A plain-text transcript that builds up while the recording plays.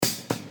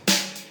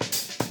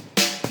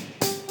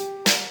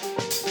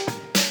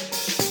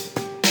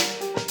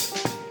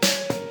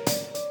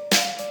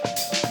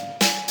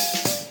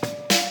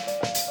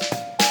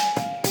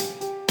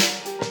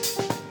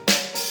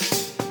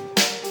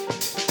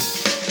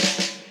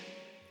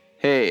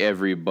Hey,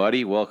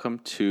 everybody. Welcome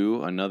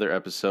to another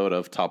episode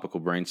of Topical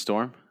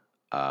Brainstorm.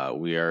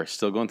 We are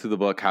still going through the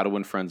book, How to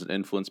Win Friends and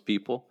Influence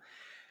People,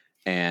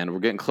 and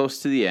we're getting close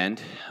to the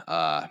end.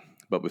 But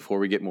before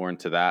we get more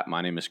into that,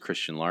 my name is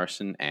Christian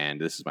Larson, and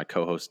this is my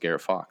co-host,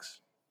 Garrett Fox.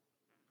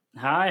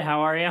 Hi,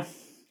 how are you?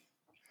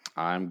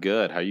 I'm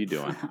good. How you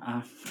doing?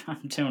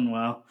 I'm doing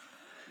well.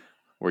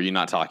 Were you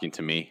not talking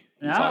to me?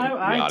 No,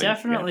 I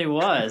definitely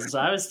was.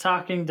 I was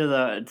talking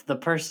to the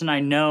person I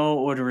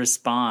know would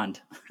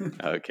respond.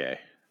 Okay.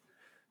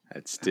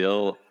 It's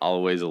still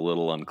always a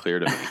little unclear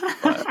to me,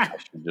 but I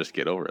should just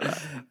get over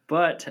that.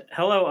 But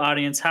hello,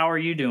 audience. How are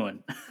you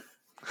doing?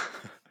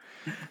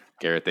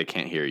 Garrett, they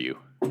can't hear you.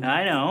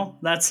 I know.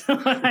 That's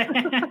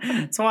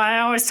that's why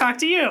I always talk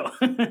to you.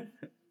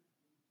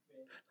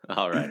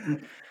 All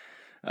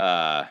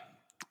right.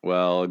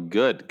 Well,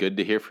 good. Good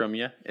to hear from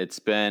you. It's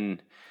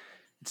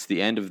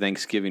the end of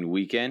Thanksgiving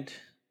weekend.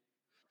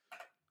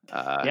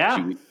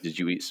 Yeah. Did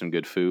you eat some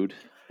good food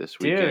this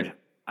weekend? Dude,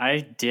 I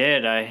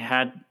did. I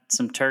had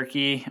some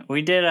turkey.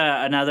 We did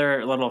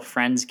another little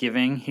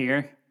Friendsgiving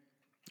here.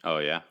 Oh,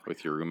 yeah?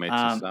 With your roommates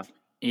and stuff?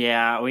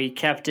 Yeah, we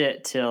kept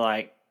it to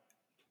like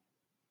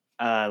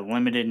a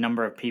limited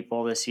number of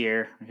people this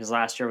year because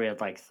last year we had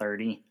like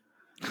 30.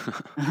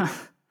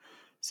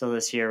 So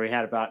this year we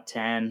had about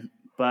 10.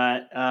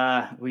 But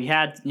we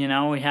had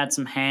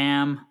some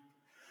ham,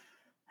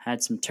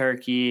 had some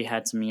turkey,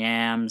 had some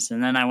yams,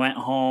 and then I went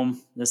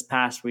home this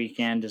past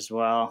weekend as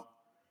well.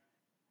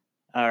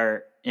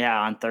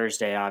 On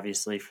Thursday,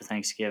 obviously, for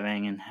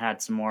Thanksgiving, and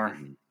had some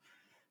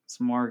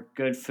more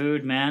good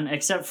food, man.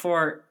 Except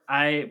for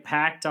I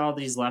packed all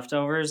these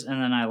leftovers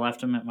and then I left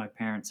them at my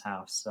parents'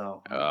 house,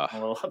 so I'm a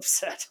little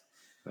upset.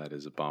 That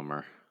is a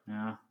bummer.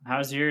 Yeah.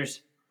 How's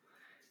yours?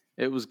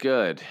 It was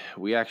good.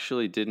 We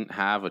actually didn't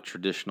have a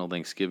traditional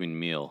Thanksgiving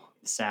meal.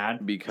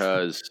 Sad.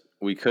 Because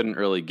we couldn't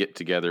really get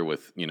together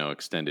with,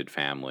 extended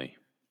family.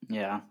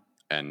 Yeah.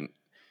 And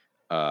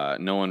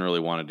no one really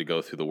wanted to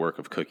go through the work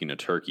of cooking a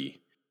turkey.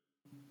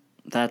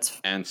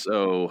 And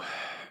so,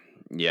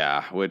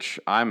 yeah, which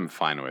I'm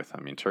fine with.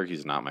 I mean,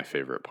 turkey's not my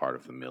favorite part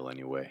of the meal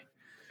anyway.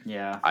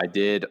 Yeah.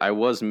 I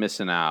was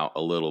missing out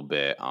a little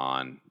bit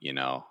on,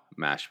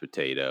 mashed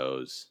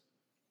potatoes,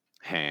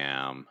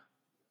 ham,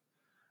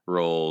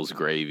 rolls,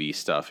 gravy,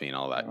 stuffing,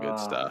 all that good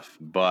stuff.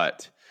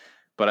 But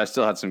I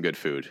still had some good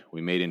food.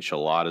 We made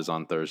enchiladas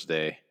on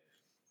Thursday,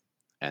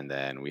 and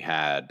then we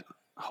had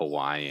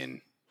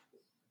Hawaiian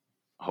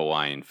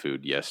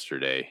food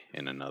yesterday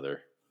in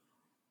another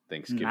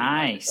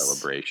Thanksgiving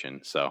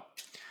celebration. So,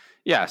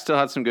 yeah, still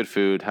had some good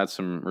food, had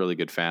some really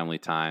good family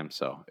time,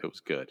 so it was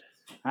good.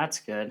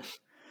 That's good.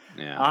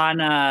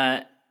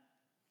 Yeah.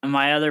 On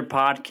my other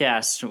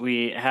podcast,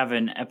 we have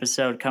an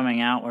episode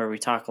coming out where we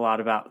talk a lot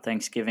about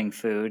Thanksgiving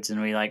foods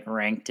and we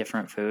rank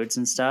different foods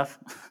and stuff.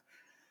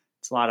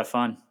 It's a lot of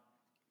fun.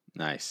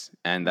 Nice.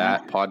 And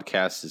that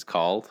podcast is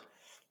called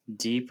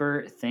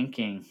Deeper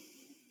Thinking.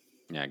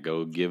 Yeah,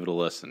 go give it a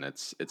listen.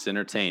 It's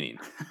entertaining,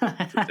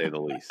 to say the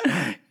least.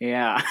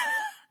 Yeah.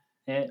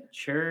 It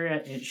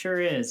sure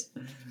is.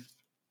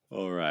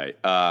 All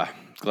right.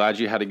 Glad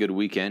you had a good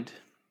weekend.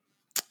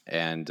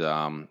 And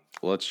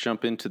let's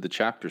jump into the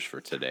chapters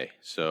for today.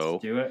 So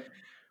let's do it.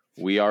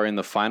 We are in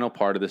the final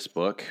part of this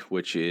book,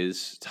 which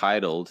is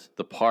titled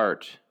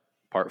Part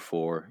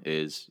 4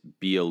 is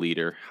Be a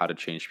Leader, How to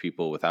Change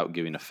People Without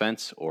Giving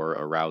Offense or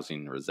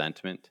Arousing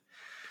Resentment.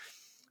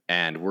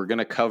 And we're going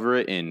to cover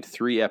it in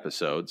 3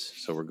 episodes.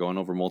 So we're going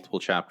over multiple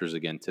chapters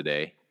again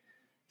today.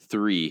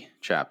 3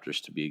 chapters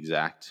to be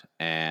exact.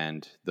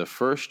 And the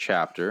first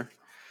chapter,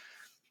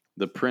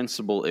 the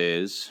principle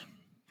is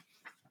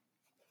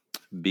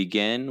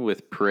begin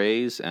with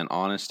praise and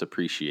honest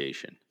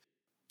appreciation.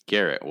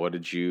 Garrett, what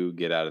did you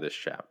get out of this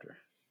chapter?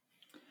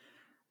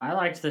 I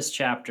liked this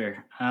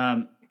chapter.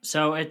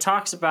 So it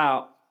talks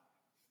about...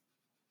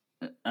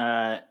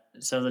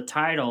 So the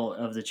title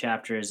of the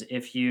chapter is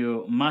If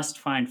You Must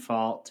Find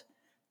Fault,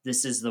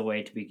 This is the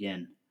Way to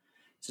Begin.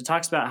 So it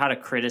talks about how to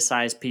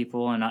criticize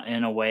people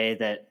in a way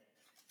that,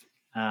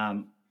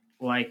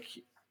 like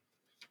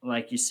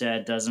you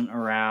said, doesn't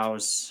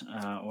arouse,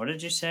 what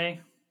did you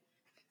say?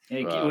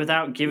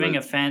 Without giving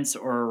offense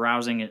or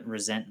arousing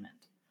resentment.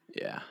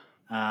 Yeah.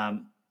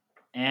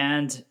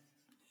 And,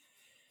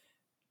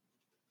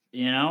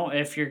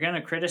 if you're going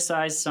to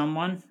criticize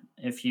someone,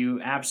 if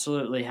you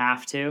absolutely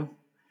have to,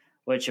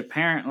 which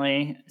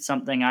apparently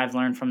something I've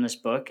learned from this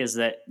book is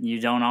that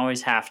you don't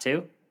always have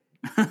to.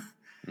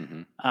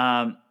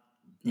 Mm-hmm.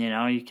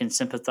 You can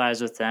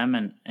sympathize with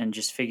them and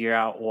just figure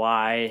out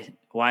why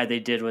they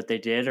did what they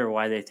did or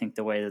why they think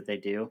the way that they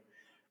do.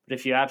 But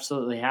if you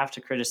absolutely have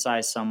to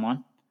criticize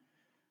someone,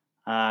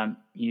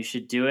 you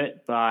should do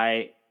it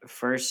by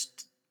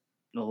first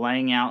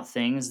laying out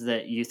things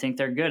that you think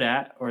they're good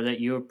at or that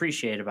you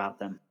appreciate about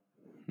them.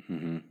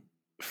 Mm-hmm.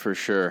 For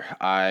sure.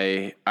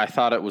 I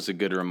thought it was a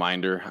good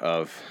reminder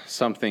of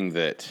something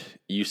that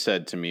you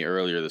said to me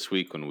earlier this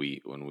week when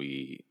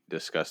we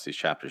discussed these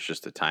chapters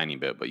just a tiny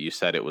bit, but you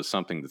said it was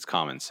something that's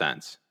common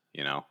sense,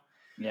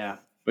 Yeah.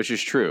 Which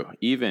is true.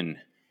 Even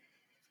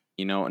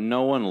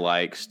no one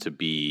likes to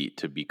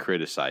be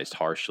criticized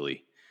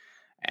harshly,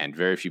 and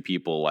very few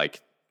people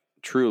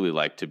truly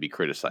like to be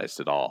criticized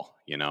at all.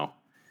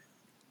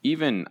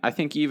 I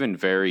think even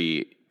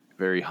very,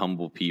 very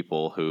humble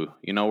people who,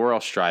 we're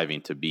all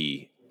striving to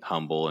be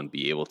humble and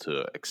be able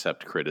to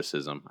accept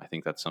criticism. I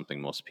think that's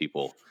something most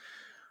people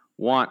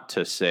want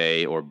to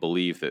say or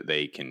believe that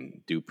they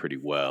can do pretty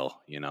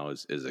well,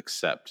 is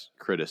accept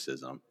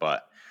criticism.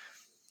 But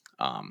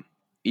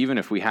even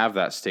if we have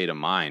that state of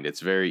mind,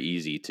 it's very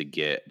easy to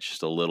get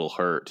just a little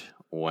hurt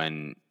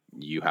when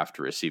you have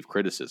to receive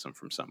criticism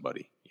from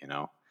somebody,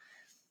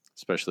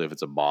 especially if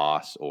it's a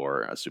boss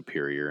or a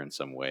superior in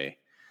some way.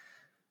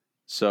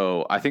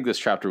 So I think this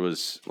chapter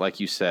was, like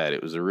you said,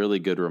 it was a really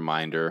good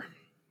reminder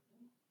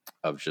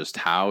of just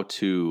how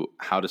to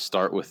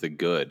start with the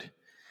good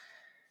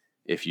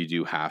if you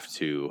do have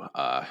to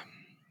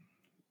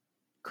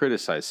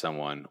criticize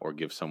someone or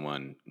give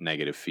someone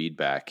negative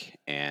feedback.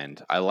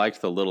 And I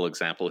liked the little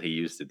example he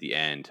used at the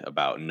end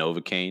about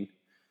Novocaine.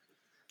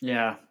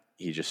 Yeah.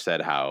 He just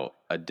said how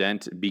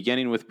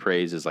beginning with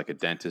praise is like a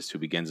dentist who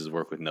begins his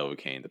work with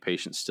Novocaine. The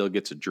patient still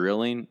gets a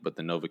drilling, but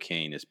the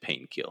Novocaine is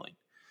pain killing.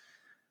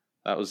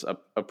 That was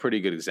a pretty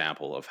good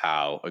example of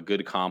how a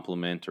good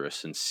compliment or a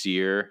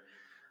sincere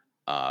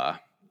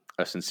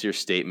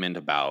statement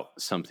about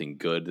something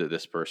good that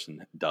this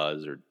person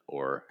does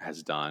or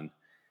has done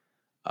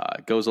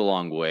goes a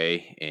long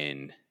way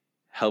in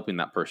helping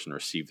that person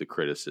receive the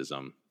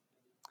criticism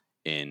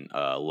in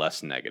a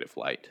less negative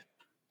light.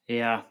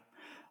 Yeah.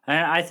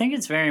 I think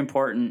it's very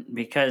important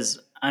because,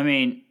 I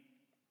mean,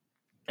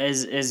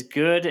 as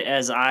good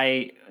as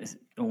I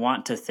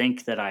want to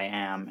think that I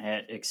am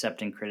at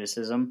accepting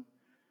criticism,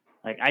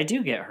 like I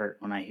do get hurt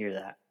when I hear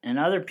that. And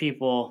other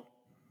people,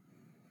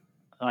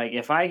 like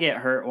if I get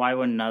hurt, why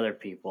wouldn't other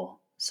people?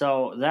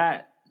 So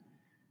that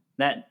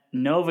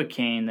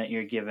Novocaine that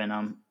you're giving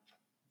them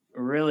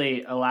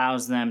really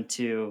allows them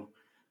to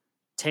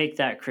take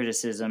that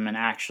criticism and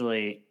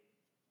actually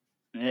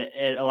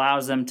it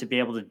allows them to be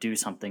able to do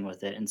something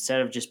with it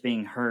instead of just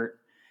being hurt.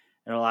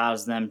 It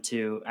allows them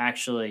to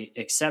actually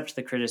accept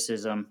the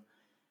criticism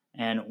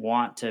and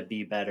want to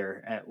be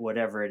better at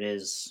whatever it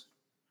is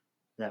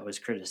that was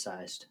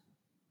criticized.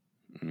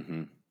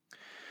 Mm-hmm.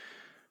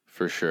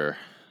 For sure.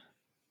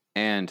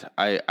 And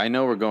I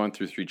know we're going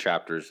through 3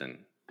 chapters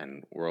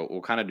and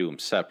we'll kind of do them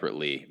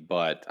separately,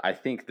 but I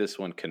think this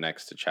one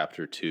connects to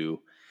chapter 2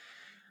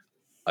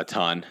 a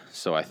ton.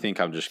 So I think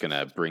I'm just going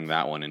to bring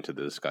that one into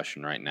the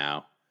discussion right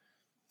now.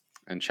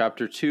 And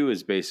chapter 2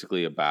 is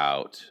basically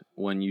about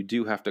when you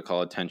do have to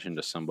call attention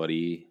to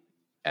somebody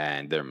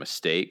and their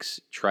mistakes,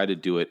 try to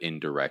do it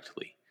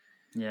indirectly.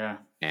 Yeah.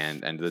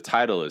 And the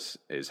title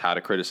is How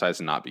to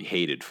Criticize and Not Be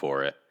Hated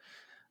for It.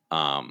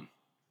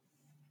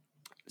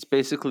 It's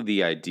basically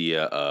the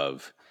idea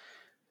of,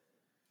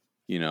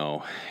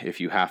 if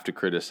you have to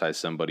criticize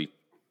somebody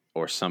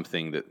or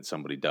something that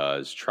somebody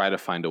does, try to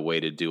find a way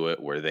to do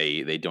it where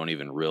they don't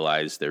even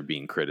realize they're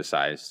being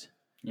criticized.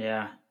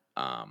 Yeah.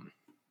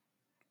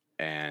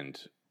 And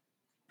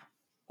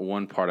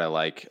one part I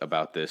like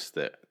about this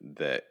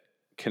that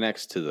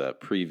connects to the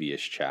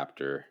previous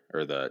chapter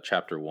or the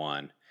chapter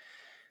 1,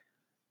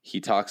 he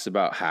talks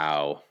about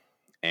how,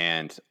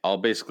 and I'll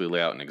basically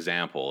lay out an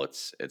example.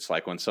 It's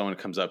like when someone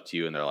comes up to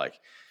you and they're like,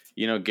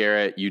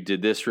 Garrett, you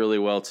did this really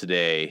well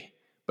today,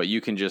 but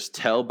you can just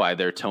tell by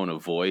their tone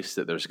of voice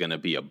that there's going to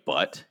be a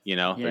but, they're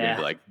going to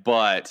be like,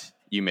 but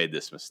you made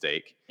this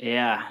mistake.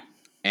 Yeah.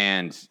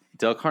 And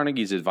Dale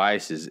Carnegie's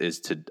advice is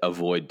to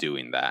avoid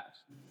doing that,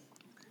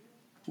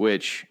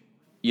 which,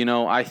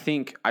 I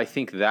think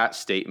that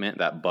statement,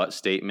 that but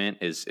statement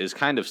is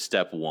kind of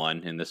step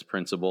 1 in this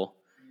principle.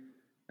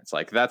 It's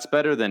like, that's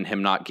better than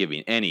him not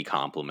giving any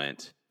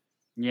compliment.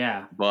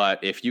 Yeah.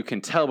 But if you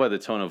can tell by the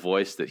tone of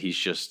voice that he's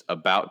just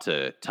about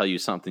to tell you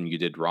something you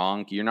did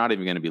wrong, you're not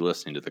even going to be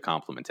listening to the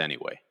compliment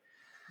anyway.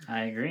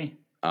 I agree.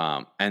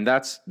 And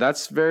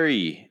that's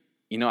very,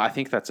 I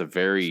think that's a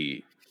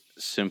very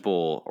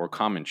simple or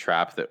common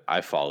trap that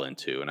I fall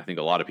into. And I think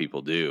a lot of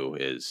people do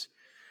is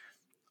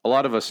a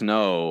lot of us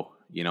know,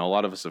 a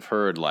lot of us have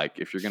heard, like,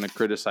 if you're going to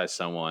criticize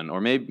someone,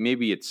 or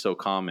maybe it's so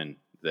common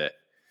that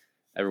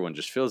everyone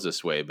just feels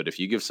this way, but if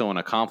you give someone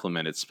a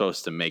compliment, it's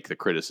supposed to make the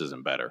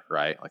criticism better,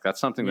 right? Like that's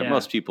something that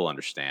most people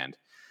understand.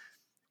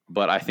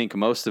 But I think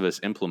most of us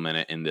implement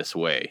it in this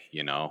way,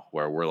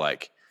 where we're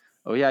like,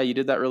 oh yeah, you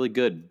did that really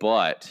good,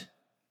 but,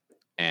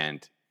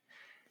 and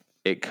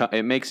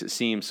it makes it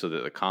seem so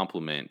that the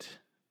compliment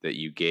that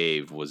you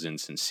gave was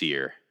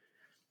insincere.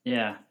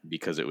 Yeah.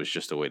 Because it was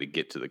just a way to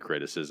get to the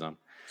criticism.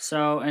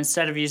 So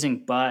instead of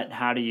using but,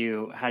 how do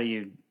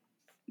you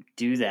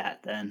do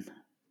that then?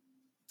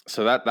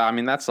 So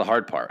that's the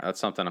hard part. That's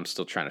something I'm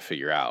still trying to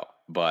figure out.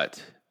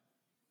 But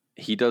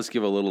he does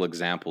give a little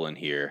example in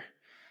here.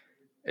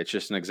 It's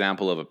just an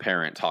example of a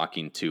parent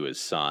talking to his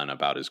son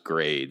about his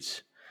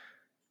grades.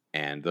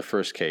 And the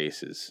first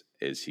case is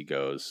he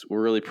goes,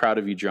 "We're really proud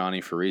of you, Johnny,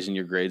 for raising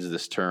your grades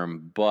this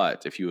term.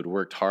 But if you had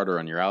worked harder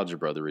on your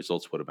algebra, the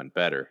results would have been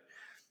better."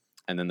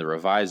 And then the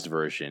revised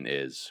version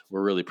is,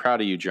 we're really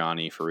proud of you,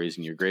 Johnny, for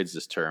raising your grades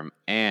this term.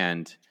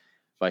 And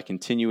by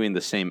continuing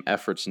the same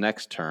efforts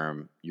next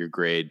term, your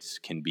grades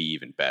can be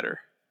even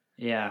better.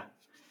 Yeah.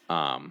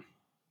 Um,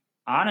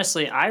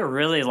 Honestly, I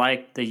really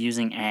like the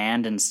using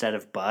and instead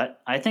of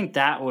but. I think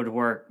that would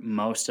work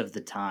most of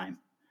the time.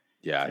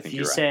 yeah, I If think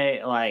you you're right.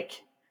 say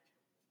like,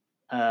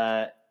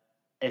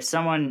 if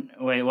someone,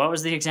 wait, what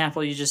was the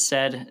example you just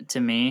said to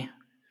me?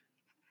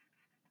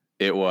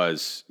 It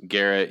was,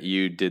 Garrett,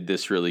 you did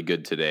this really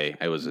good today.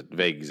 It was a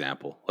vague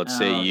example. Let's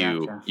say Oh,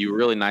 you gotcha. were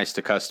really nice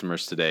to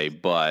customers today,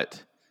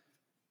 but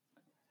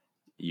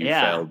you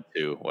Yeah. failed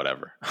to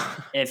whatever.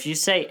 If you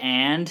say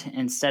and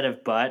instead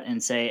of but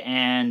and say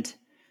and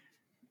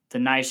the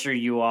nicer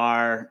you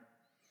are,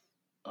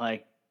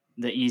 like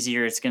the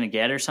easier it's going to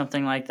get or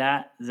something like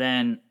that,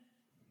 then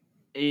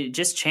it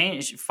just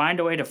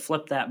find a way to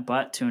flip that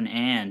but to an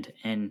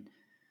and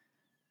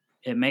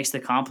it makes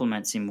the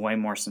compliment seem way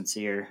more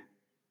sincere.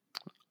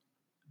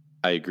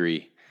 I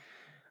agree.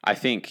 I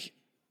think,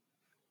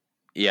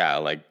 yeah,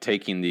 like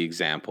taking the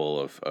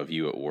example of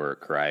you at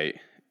work, right?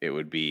 It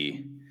would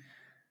be,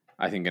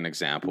 I think an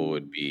example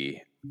would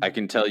be, I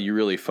can tell you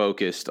really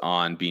focused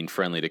on being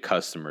friendly to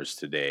customers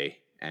today.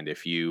 And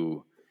if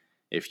you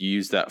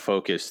use that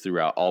focus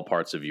throughout all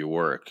parts of your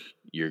work,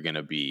 you're going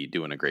to be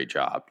doing a great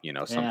job,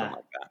 something Yeah.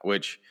 like that,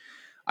 which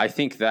I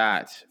think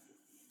that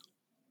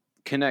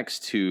connects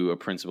to a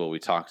principle we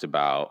talked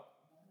about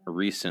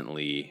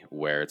recently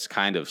where it's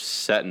kind of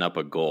setting up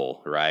a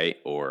goal, right?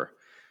 Or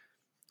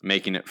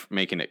making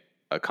it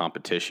a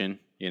competition,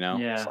 It's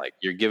Yeah. like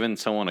you're giving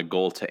someone a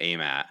goal to aim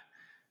at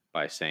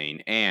by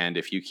saying, and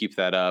if you keep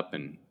that up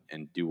and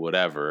do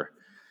whatever,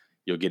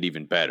 you'll get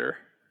even better,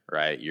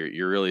 right?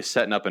 You're really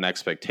setting up an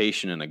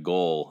expectation and a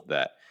goal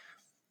that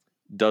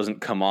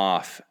doesn't come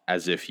off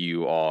as if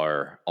you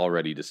are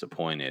already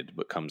disappointed,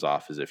 but comes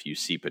off as if you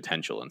see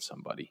potential in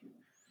somebody,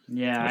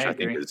 Yeah, I which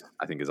agree.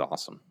 I think is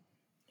awesome.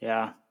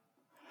 Yeah.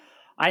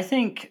 I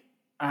think,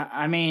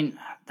 I mean,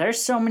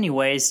 there's so many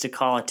ways to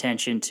call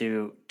attention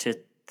to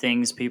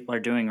things people are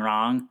doing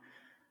wrong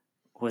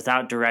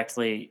without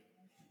directly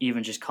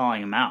even just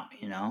calling them out,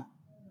 you know?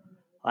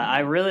 I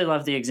really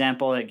love the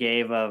example it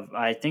gave of,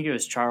 I think it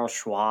was Charles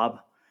Schwab,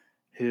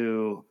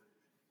 who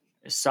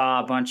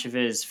saw a bunch of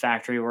his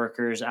factory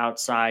workers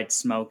outside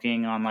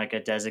smoking on like a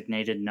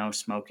designated no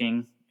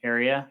smoking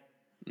area.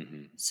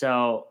 Mm-hmm.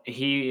 So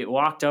he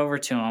walked over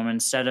to them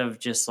instead of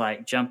just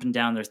like jumping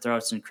down their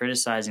throats and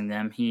criticizing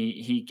them.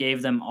 He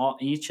gave them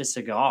each a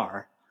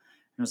cigar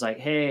and was like,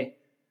 "Hey,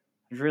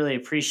 I'd really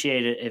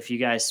appreciate it if you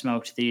guys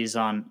smoked these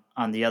on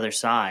the other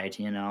side,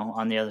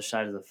 on the other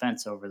side of the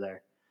fence over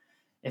there."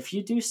 If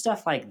you do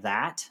stuff like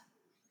that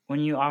when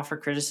you offer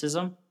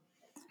criticism,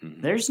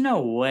 Mm-hmm. there's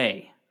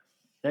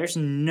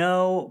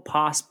no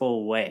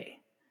possible way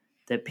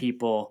that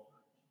people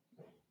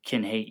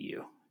can hate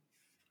you.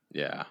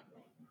 Yeah.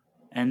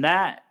 And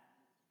that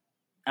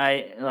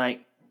I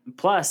like,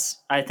 plus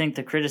I think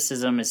the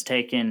criticism is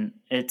taken,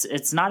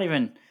 it's not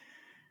even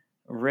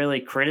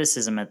really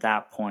criticism at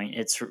that point.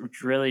 It's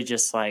really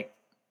just like,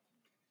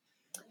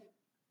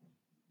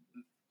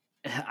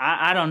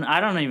 I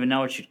don't even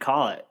know what you'd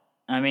call it.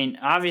 I mean,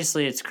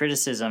 obviously it's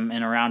criticism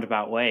in a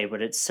roundabout way,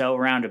 but it's so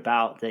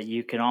roundabout that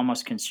you can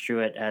almost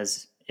construe it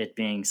as it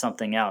being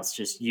something else,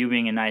 just you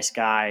being a nice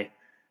guy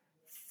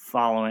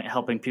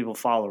helping people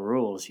follow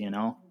rules,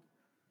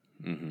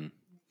 Mm-hmm.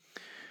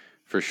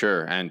 For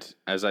sure. And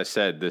as I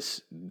said,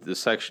 this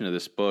section of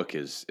this book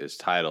is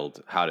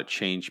titled "How to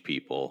Change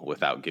People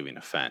Without Giving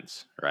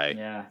Offense," right?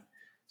 Yeah.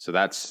 So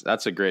that's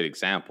a great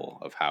example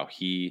of how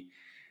he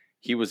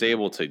was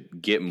able to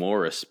get more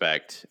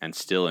respect and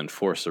still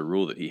enforce a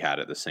rule that he had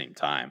at the same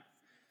time.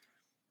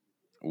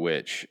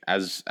 Which,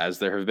 as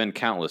there have been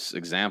countless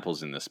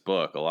examples in this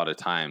book, a lot of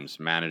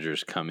times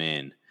managers come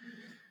in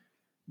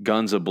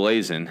guns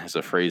ablazing, is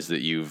a phrase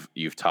that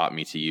you've taught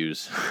me to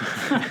use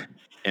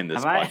in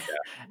this podcast.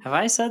 Have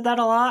I said that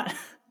a lot?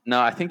 No,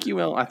 I think you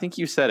will. I think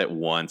you said it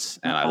once,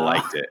 and I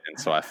liked it, and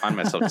so I find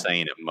myself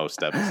saying it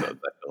most episodes.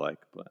 I feel like,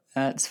 but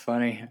that's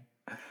funny.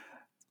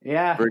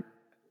 Yeah.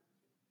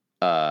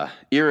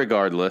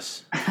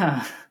 Irregardless,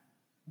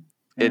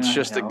 it's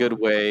just a good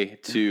way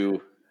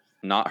to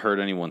not hurt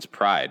anyone's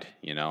pride.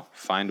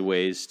 Find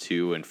ways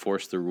to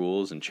enforce the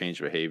rules and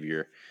change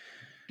behavior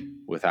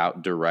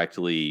without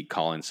directly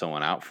calling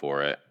someone out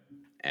for it,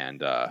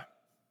 and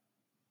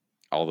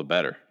all the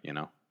better.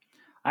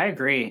 I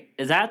agree.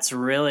 That's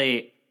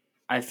really,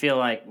 I feel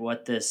like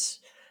what these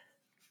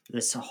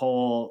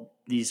whole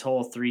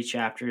 3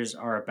 chapters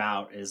are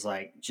about is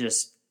like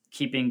just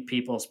keeping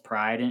people's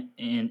pride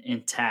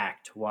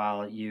intact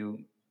while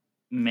you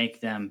make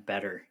them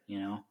better,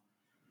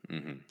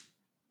 Mm-hmm.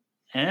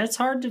 And it's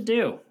hard to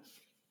do.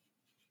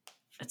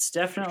 It's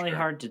definitely Sure.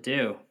 hard to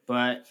do,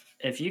 but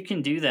if you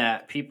can do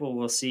that, people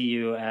will see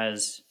you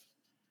as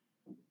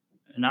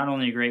not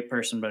only a great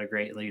person, but a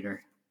great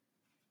leader.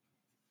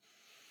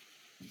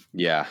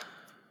 Yeah,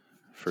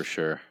 for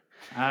sure.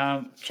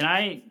 Can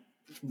I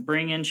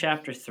bring in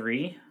chapter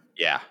 3?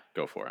 Yeah,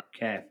 go for it.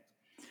 Okay.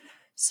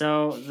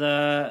 So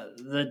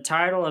the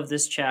title of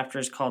this chapter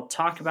is called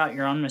 "Talk About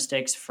Your Own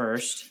Mistakes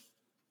First,"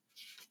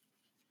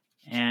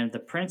 and the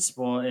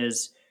principle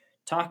is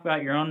talk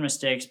about your own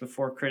mistakes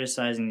before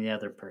criticizing the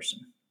other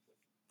person.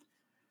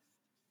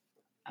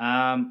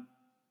 I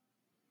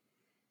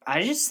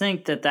just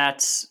think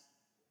that's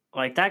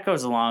like that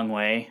goes a long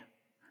way.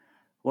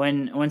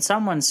 When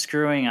someone's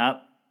screwing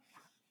up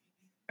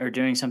or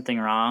doing something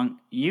wrong,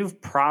 you've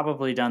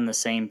probably done the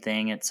same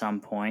thing at some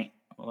point.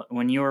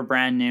 When you were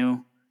brand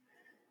new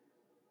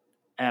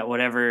at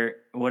whatever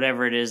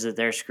it is that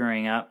they're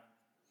screwing up,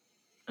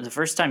 the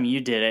first time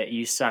you did it,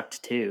 you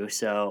sucked too.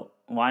 So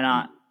why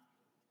not?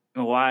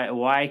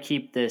 Why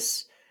keep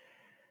this?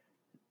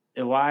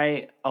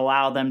 Why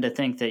allow them to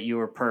think that you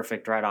were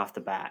perfect right off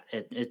the bat?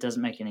 It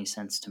doesn't make any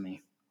sense to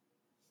me.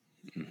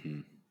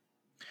 Mm-hmm.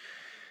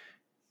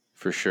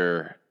 For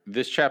sure.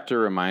 This chapter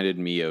reminded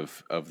me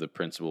of the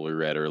principle we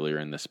read earlier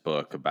in this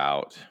book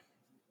about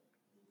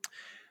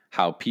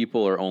how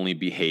people are only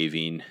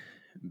behaving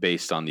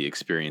based on the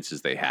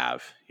experiences they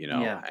have,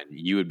 Yeah. and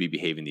you would be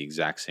behaving the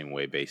exact same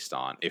way based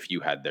on if you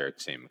had their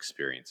same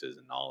experiences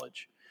and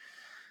knowledge.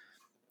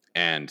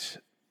 And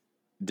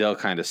Dell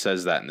kind of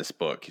says that in this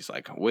book. He's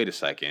like, wait a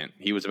second.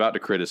 He was about to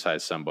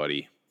criticize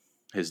somebody,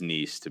 his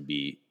niece to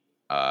be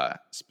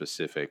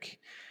specific.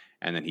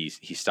 And then he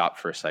stopped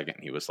for a second.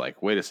 And he was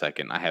like, wait a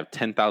second. I have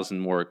 10,000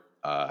 more.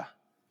 I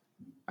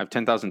have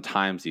 10,000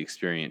 times the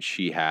experience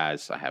she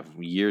has. I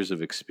have years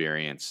of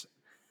experience.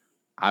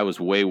 I was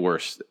way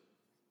worse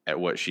at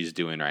what she's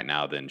doing right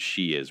now than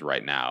she is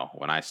right now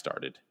when I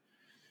started.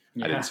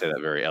 Yeah. I didn't say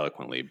that very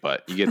eloquently,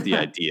 but you get the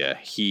idea.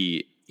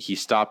 He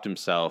stopped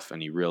himself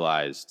and he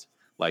realized,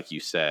 like you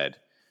said,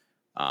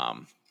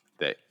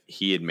 that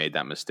he had made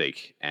that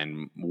mistake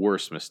and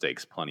worse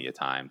mistakes plenty of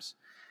times.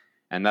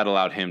 And that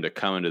allowed him to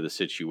come into the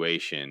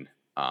situation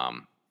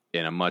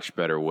in a much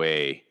better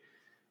way,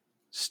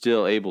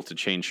 still able to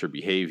change her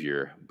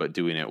behavior, but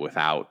doing it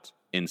without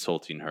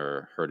insulting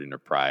her, hurting her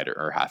pride,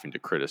 or having to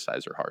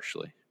criticize her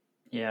harshly.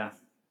 Yeah.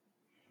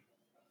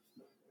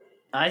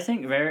 I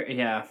think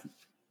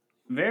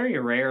very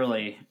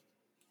rarely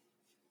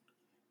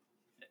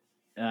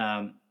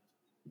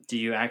do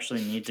you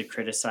actually need to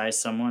criticize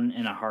someone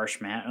in a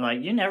harsh manner.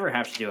 Like, you never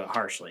have to do it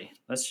harshly.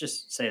 Let's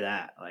just say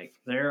that. Like,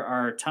 there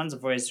are tons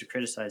of ways to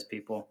criticize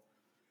people.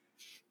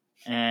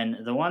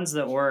 And the ones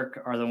that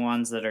work are the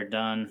ones that are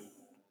done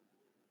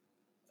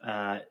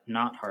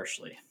not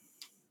harshly.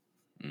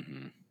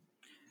 Mm-hmm.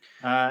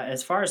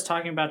 As far as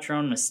talking about your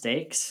own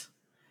mistakes,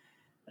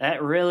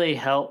 that really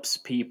helps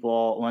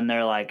people when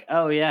they're like,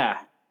 oh, yeah,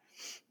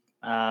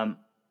 I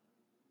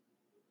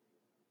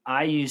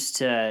used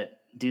to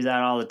do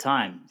that all the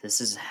time.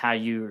 This is how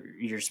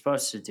you're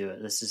supposed to do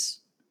it. This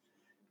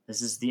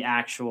is the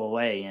actual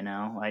way,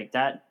 like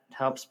that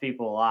helps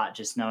people a lot,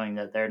 just knowing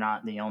that they're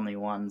not the only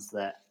ones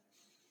that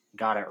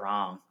got it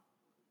wrong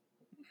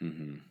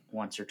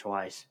once or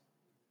twice.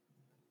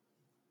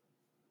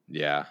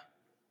 Yeah,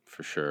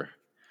 for sure.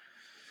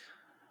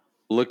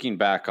 Looking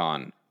back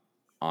on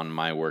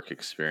my work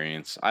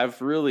experience, I've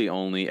really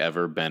only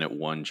ever been at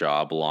one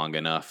job long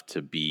enough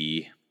to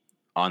be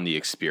on the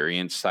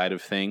experience side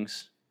of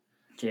things.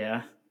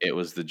 Yeah. It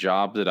was the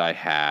job that I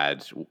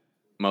had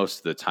most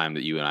of the time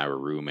that you and I were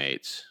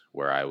roommates,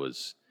 where I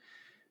was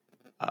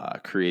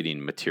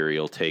creating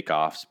material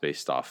takeoffs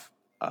based off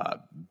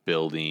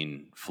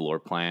building floor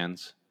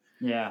plans.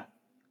 Yeah.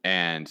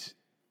 And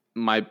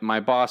my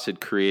boss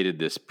had created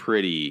this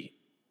pretty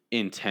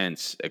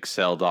intense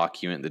Excel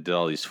document that did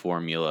all these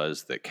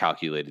formulas that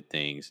calculated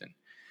things,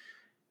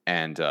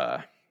 and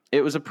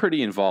it was a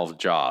pretty involved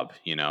job.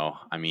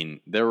 I mean,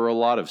 there were a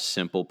lot of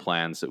simple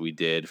plans that we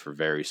did for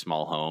very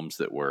small homes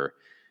that were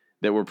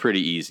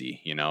pretty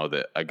easy.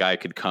 That a guy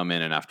could come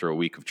in and after a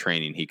week of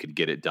training, he could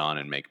get it done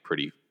and make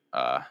pretty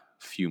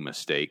few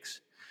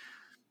mistakes.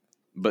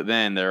 But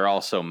then there are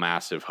also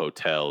massive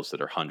hotels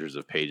that are hundreds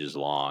of pages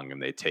long,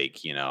 and they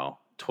take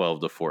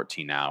 12 to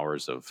 14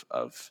 hours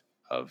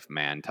of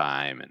man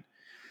time. And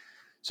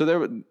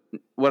so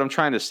what I'm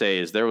trying to say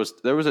is there was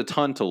a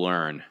ton to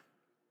learn.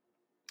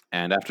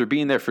 And after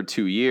being there for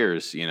 2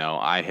 years,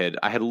 I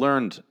had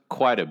learned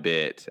quite a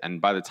bit. And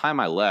by the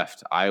time I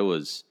left, I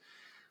was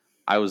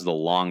the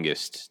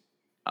longest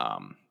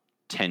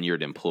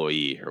tenured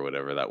employee, or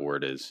whatever that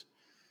word is.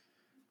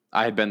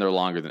 I had been there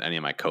longer than any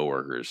of my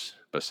coworkers,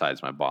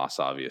 besides my boss,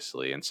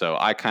 obviously. And so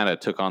I kind of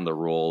took on the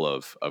role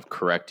of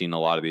correcting a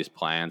lot of these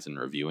plans and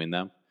reviewing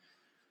them,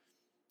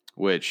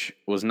 which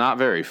was not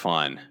very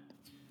fun.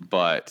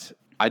 But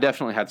I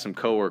definitely had some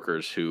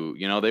coworkers who,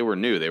 they were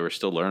new. They were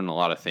still learning a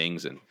lot of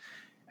things.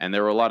 And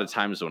there were a lot of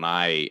times when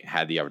I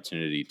had the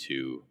opportunity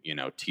to,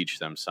 teach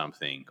them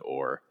something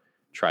or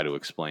try to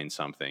explain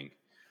something.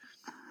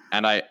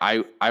 And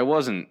I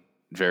wasn't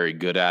very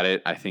good at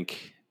it. I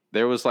think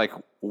there was like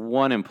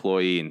one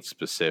employee in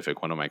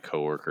specific, one of my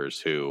coworkers,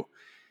 who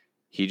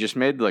he just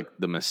made like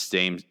the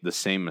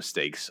same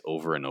mistakes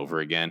over and over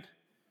again.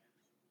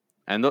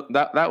 And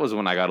that was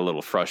when I got a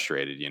little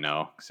frustrated,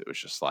 because it was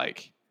just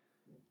like,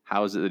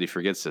 how is it that he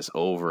forgets this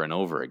over and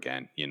over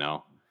again,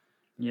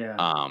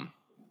 Yeah.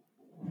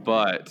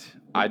 But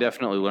I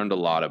definitely learned a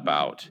lot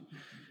about,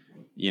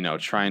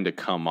 trying to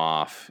come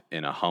off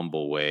in a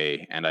humble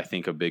way. And I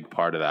think a big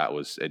part of that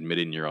was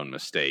admitting your own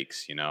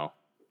mistakes,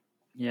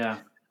 Yeah.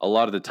 A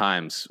lot of the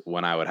times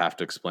when I would have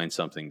to explain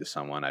something to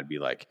someone, I'd be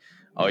like,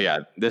 oh yeah,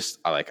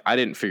 I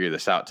didn't figure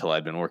this out till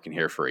I'd been working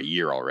here for a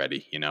year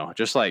already,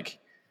 just like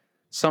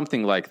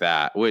something like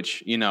that,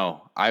 which,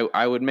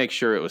 I would make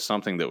sure it was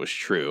something that was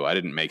true. I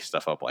didn't make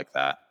stuff up like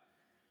that.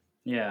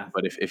 Yeah.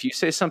 But if you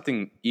say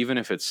something, even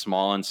if it's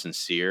small and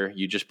sincere,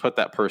 you just put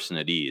that person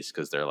at ease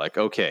because they're like,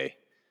 okay,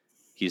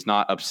 he's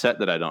not upset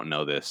that I don't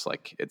know this.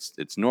 Like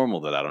it's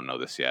normal that I don't know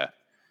this yet.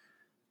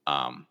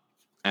 And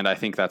I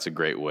think that's a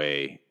great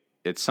way.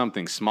 It's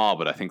something small,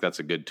 but I think that's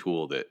a good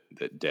tool that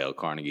Dale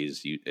Carnegie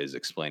is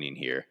explaining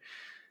here.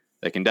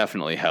 That can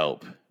definitely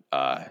help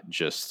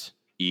just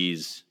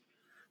ease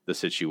the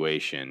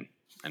situation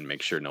and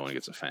make sure no one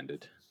gets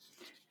offended.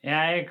 Yeah,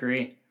 I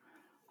agree.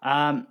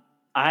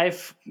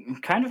 I've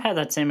kind of had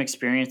that same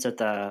experience at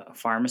the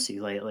pharmacy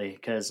lately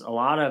because a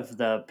lot of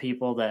the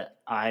people that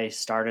I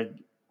started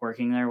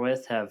working there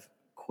with have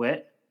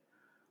quit.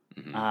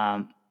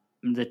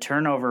 Mm-hmm. The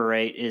turnover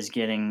rate is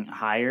getting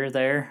higher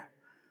there,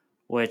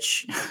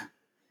 which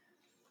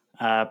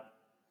I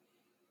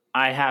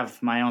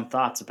have my own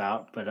thoughts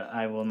about, but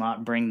I will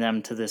not bring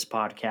them to this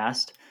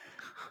podcast.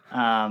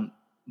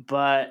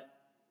 But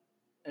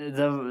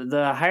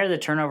the higher the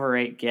turnover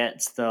rate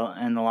gets,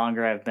 and the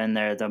longer I've been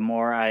there, the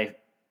more I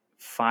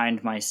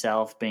find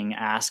myself being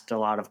asked a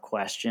lot of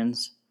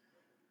questions,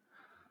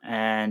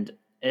 and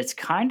it's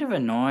kind of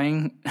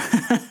annoying.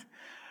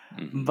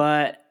 Mm-hmm.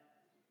 But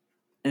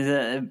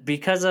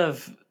because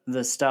of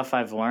the stuff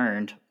I've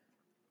learned,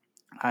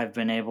 I've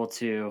been able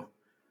to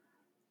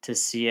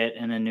see it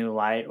in a new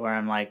light where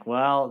I'm like,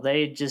 well,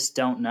 they just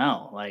don't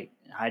know. Like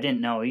I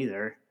didn't know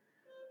either.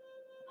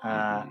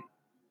 Mm-hmm.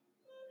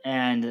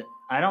 And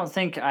I don't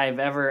think I've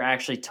ever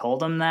actually told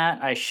them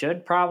that. I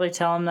should probably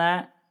tell them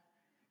that.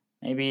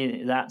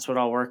 Maybe that's what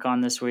I'll work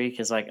on this week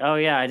is like, oh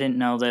yeah, I didn't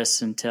know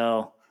this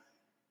until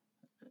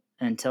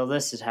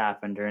this had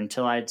happened or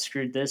until I'd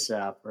screwed this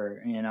up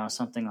or,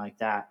 something like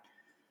that.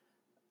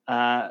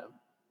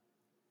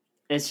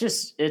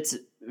 It's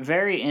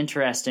very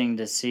interesting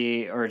to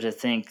see or to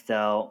think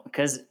though,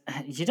 because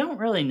you don't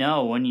really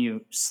know when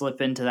you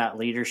slip into that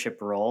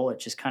leadership role. It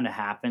just kind of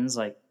happens.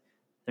 Like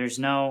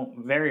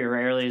very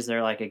rarely is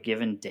there like a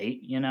given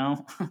date,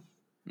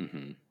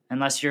 Mm-hmm.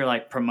 unless you're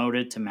like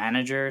promoted to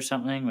manager or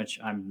something, which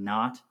I'm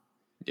not.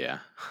 Yeah.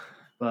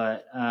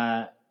 But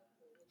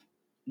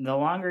the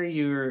longer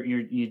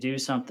you do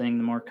something,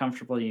 the more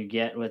comfortable you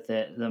get with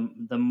it,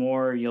 the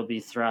more you'll be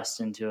thrust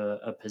into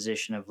a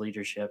position of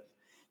leadership.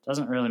 It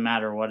doesn't really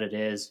matter what it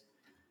is.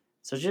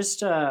 So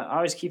just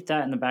always keep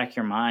that in the back of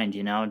your mind,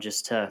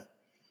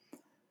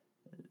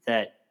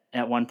 that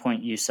at one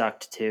point you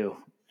sucked too,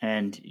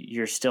 and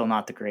you're still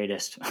not the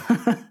greatest.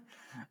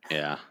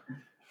 Yeah.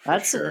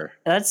 Sure.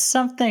 That's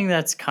something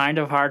that's kind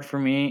of hard for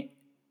me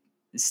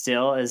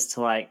still is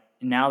to like,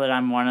 now that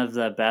I'm one of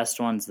the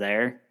best ones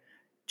there,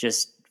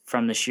 just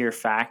from the sheer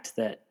fact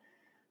that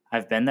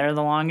I've been there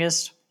the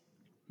longest.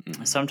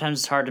 Mm-hmm. Sometimes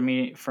it's hard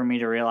for me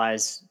to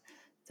realize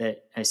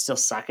that I still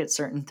suck at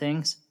certain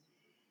things.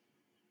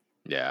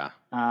 Yeah.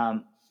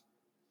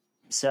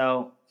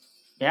 So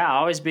yeah,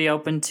 always be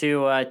open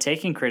to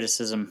taking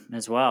criticism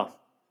as well.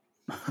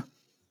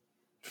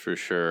 For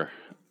sure.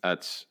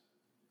 That's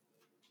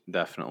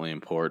definitely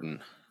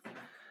important.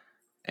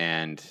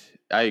 And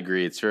I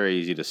agree. It's very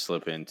easy to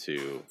slip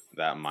into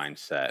that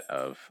mindset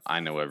of, I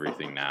know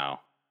everything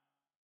now.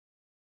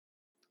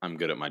 I'm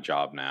good at my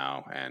job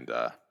now. And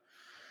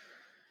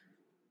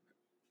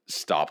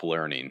stop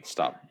learning,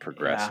 stop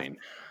progressing.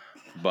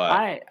 Yeah.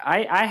 But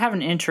I have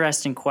an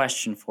interesting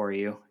question for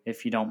you,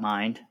 if you don't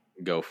mind.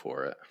 Go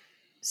for it.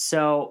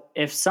 So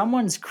if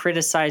someone's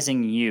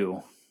criticizing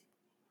you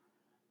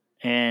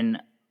in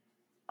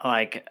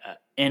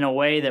a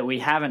way that we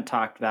haven't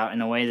talked about,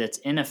 in a way that's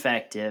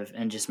ineffective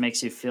and just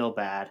makes you feel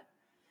bad,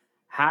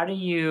 how do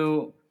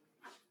you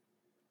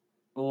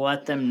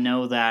let them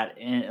know that?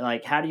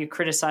 How do you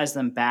criticize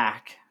them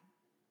back,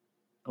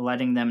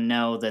 letting them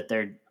know that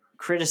they're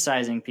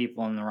criticizing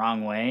people in the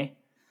wrong way,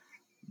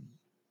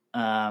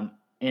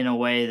 in a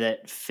way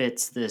that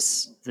fits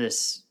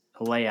this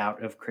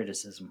layout of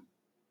criticism?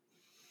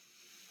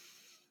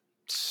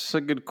 It's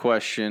a good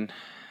question.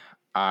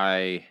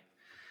 I'm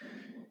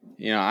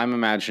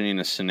imagining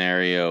a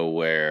scenario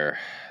where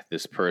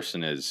this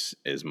person is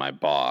my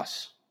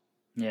boss.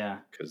 Yeah.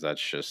 Because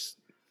that's just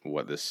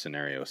what this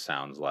scenario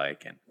sounds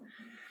like.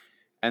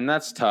 And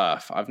that's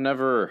tough. I've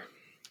never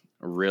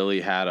really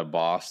had a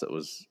boss that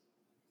was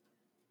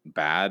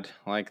bad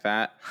like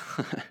that.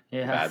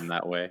 Yeah. Bad in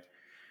that way.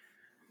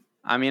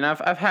 I mean,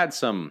 I've had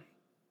some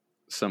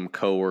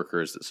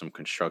coworkers at some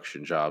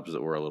construction jobs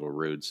that were a little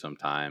rude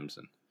sometimes,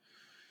 and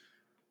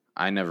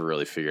I never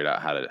really figured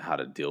out how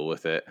to deal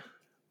with it.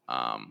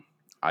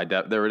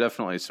 There were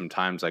definitely some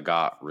times I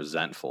got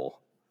resentful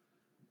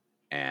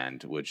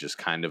and would just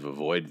kind of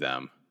avoid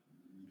them.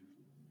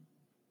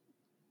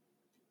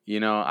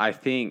 I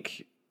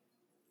think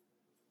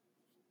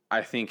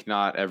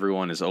not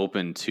everyone is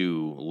open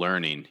to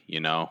learning,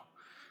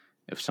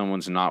 If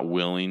someone's not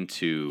willing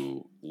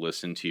to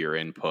listen to your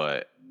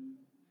input,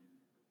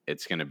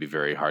 it's going to be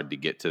very hard to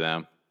get to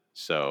them.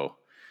 So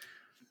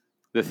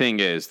the thing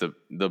is,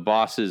 the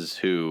bosses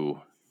who,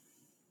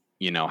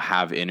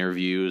 have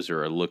interviews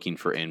or are looking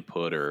for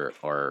input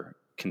or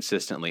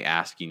consistently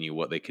asking you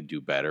what they could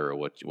do better or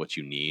what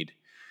you need,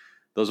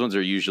 those ones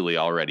are usually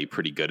already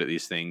pretty good at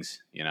these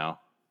things,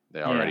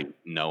 They already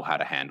know how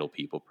to handle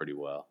people pretty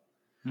well.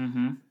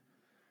 Mm-hmm.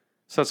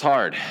 So it's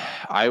hard.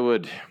 I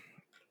would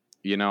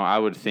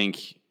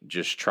think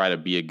just try to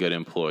be a good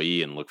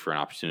employee and look for an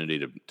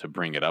opportunity to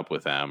bring it up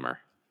with them, or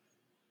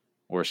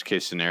worst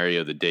case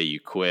scenario, the day you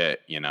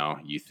quit,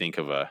 you think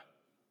of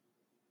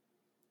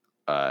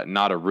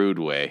not a rude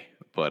way,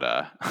 but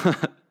a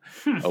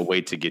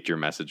way to get your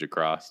message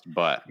across.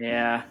 But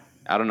yeah,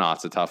 I don't know.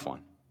 It's a tough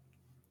one.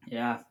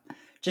 Yeah.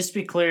 Just to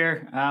be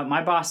clear,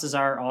 my bosses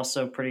are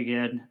also pretty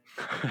good.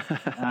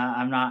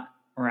 I'm not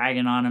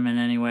ragging on them in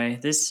any way.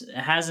 This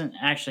hasn't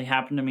actually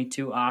happened to me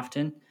too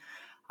often.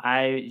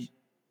 I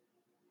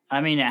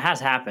mean, it has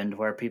happened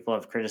where people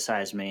have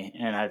criticized me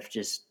and I've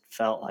just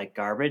felt like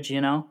garbage,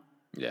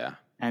 Yeah.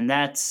 And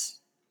that's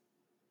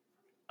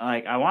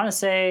like, I want to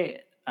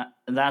say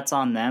that's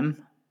on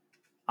them.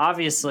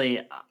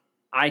 Obviously,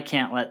 I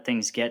can't let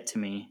things get to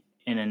me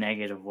in a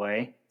negative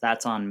way.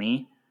 That's on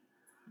me.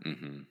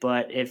 Mm-hmm.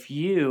 But if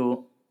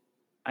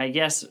I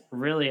guess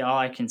really all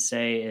I can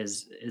say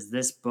is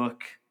this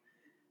book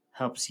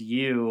helps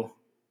you,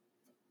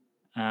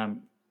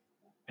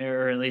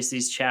 or at least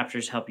these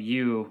chapters help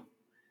you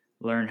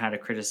learn how to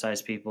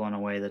criticize people in a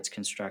way that's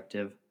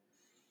constructive.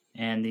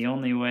 And the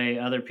only way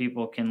other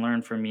people can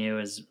learn from you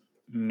is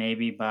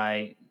maybe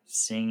by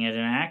seeing it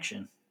in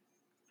action.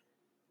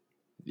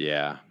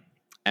 Yeah.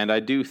 And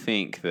I do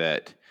think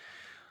that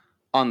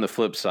on the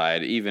flip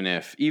side,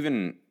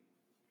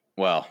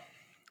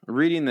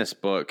 reading this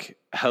book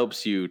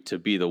helps you to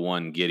be the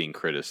one getting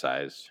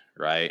criticized,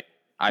 right?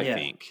 I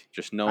think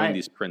just knowing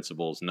these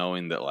principles,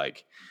 knowing that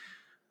like,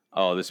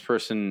 oh, this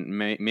person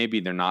maybe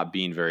they're not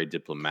being very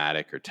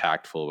diplomatic or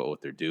tactful about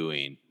what they're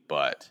doing,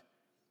 but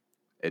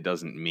it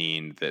doesn't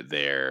mean that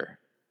they're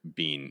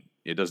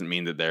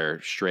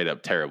straight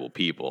up terrible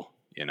people,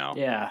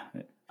 Yeah.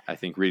 I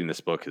think reading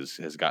this book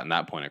has gotten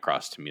that point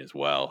across to me as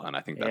well, and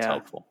I think that's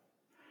helpful.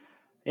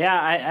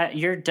 Yeah,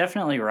 you're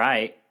definitely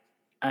right.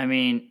 I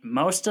mean,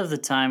 most of the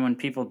time when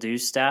people do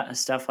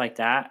stuff like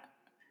that,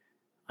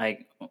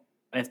 like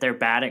if they're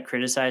bad at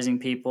criticizing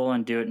people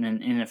and do it in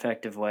an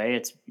ineffective way,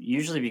 it's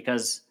usually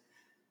because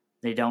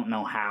they don't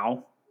know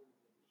how.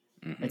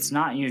 Mm-hmm. It's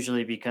not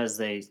usually because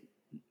they're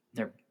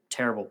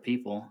terrible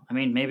people. I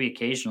mean, maybe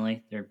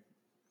occasionally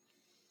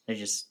they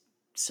just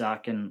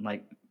suck and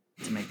like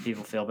to make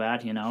people feel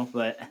bad,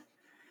 but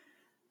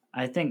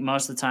I think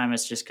most of the time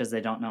it's just because they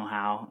don't know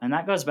how. And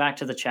that goes back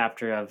to the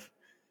chapter of,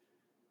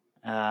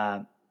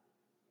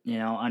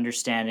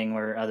 understanding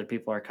where other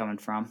people are coming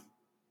from.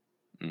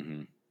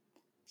 Mm-hmm.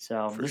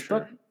 So this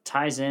book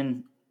ties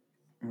in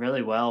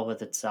really well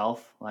with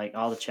itself. Like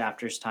all the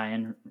chapters tie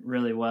in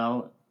really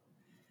well.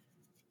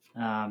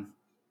 Yeah.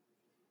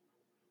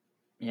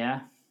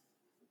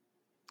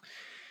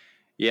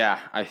 Yeah,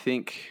 I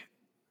think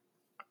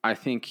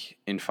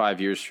in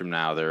 5 years from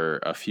now, there are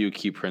a few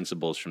key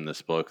principles from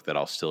this book that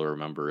I'll still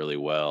remember really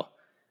well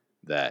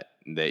that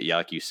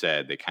like you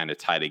said, they kind of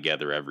tie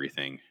together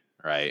everything,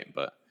 right?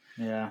 But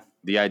yeah,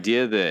 the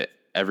idea that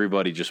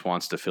everybody just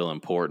wants to feel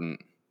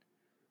important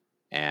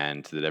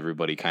and that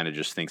everybody kind of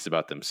just thinks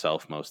about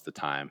themselves most of the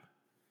time,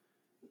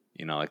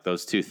 like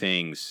those two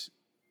things,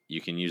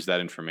 you can use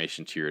that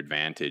information to your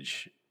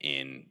advantage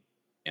in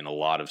a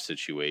lot of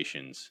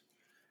situations,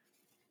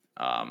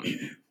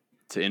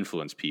 to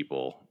influence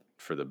people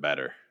for the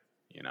better,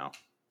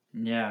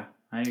 Yeah,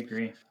 I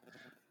agree.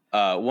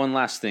 One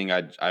last thing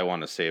I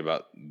want to say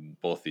about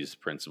both these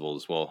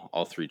principles, well,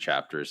 all three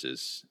chapters,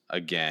 is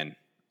again,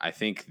 I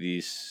think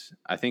these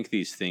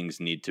things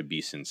need to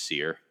be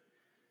sincere.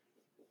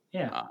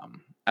 Yeah.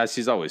 As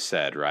he's always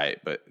said, right?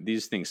 But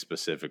these things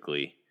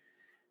specifically,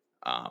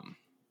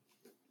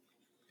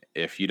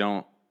 if you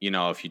don't,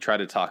 if you try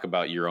to talk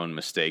about your own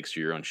mistakes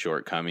or your own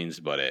shortcomings,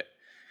 but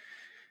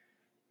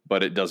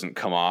it doesn't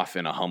come off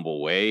in a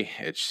humble way,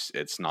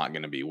 it's not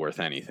going to be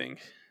worth anything,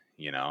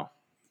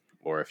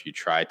 Or if you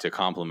try to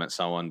compliment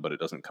someone, but it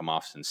doesn't come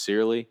off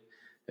sincerely,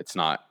 it's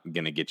not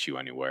going to get you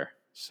anywhere.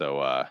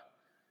 So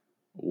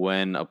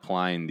when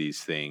applying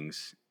these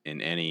things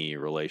in any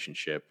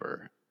relationship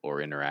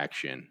or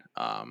interaction,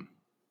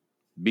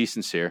 be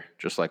sincere,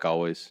 just like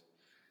always,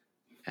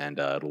 and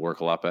it'll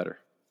work a lot better.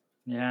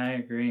 Yeah, I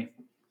agree.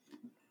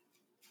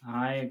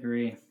 I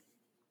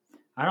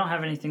don't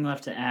have anything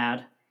left to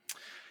add.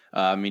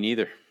 Me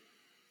neither.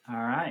 All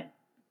right.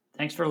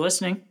 Thanks for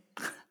listening.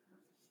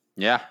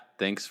 Yeah.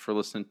 Thanks for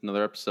listening to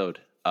another episode.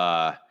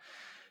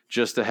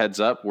 Just a heads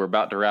up, we're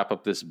about to wrap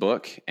up this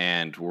book,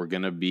 and we're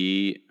going to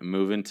be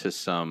moving to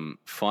some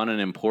fun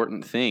and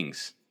important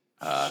things.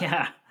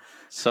 Yeah.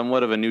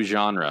 Somewhat of a new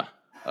genre.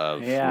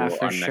 of Yeah, what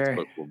for our sure. next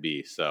book will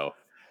be. So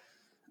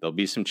there'll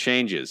be some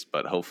changes,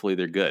 but hopefully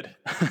they're good.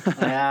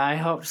 Yeah, I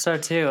hope so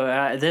too.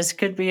 This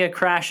could be a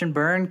crash and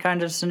burn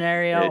kind of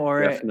scenario, It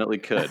or definitely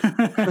could.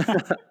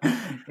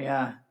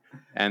 yeah.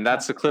 And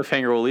that's the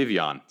cliffhanger we'll leave you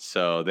on.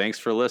 So thanks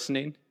for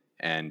listening,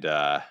 and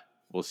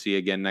we'll see you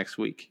again next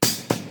week.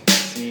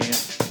 See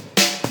you.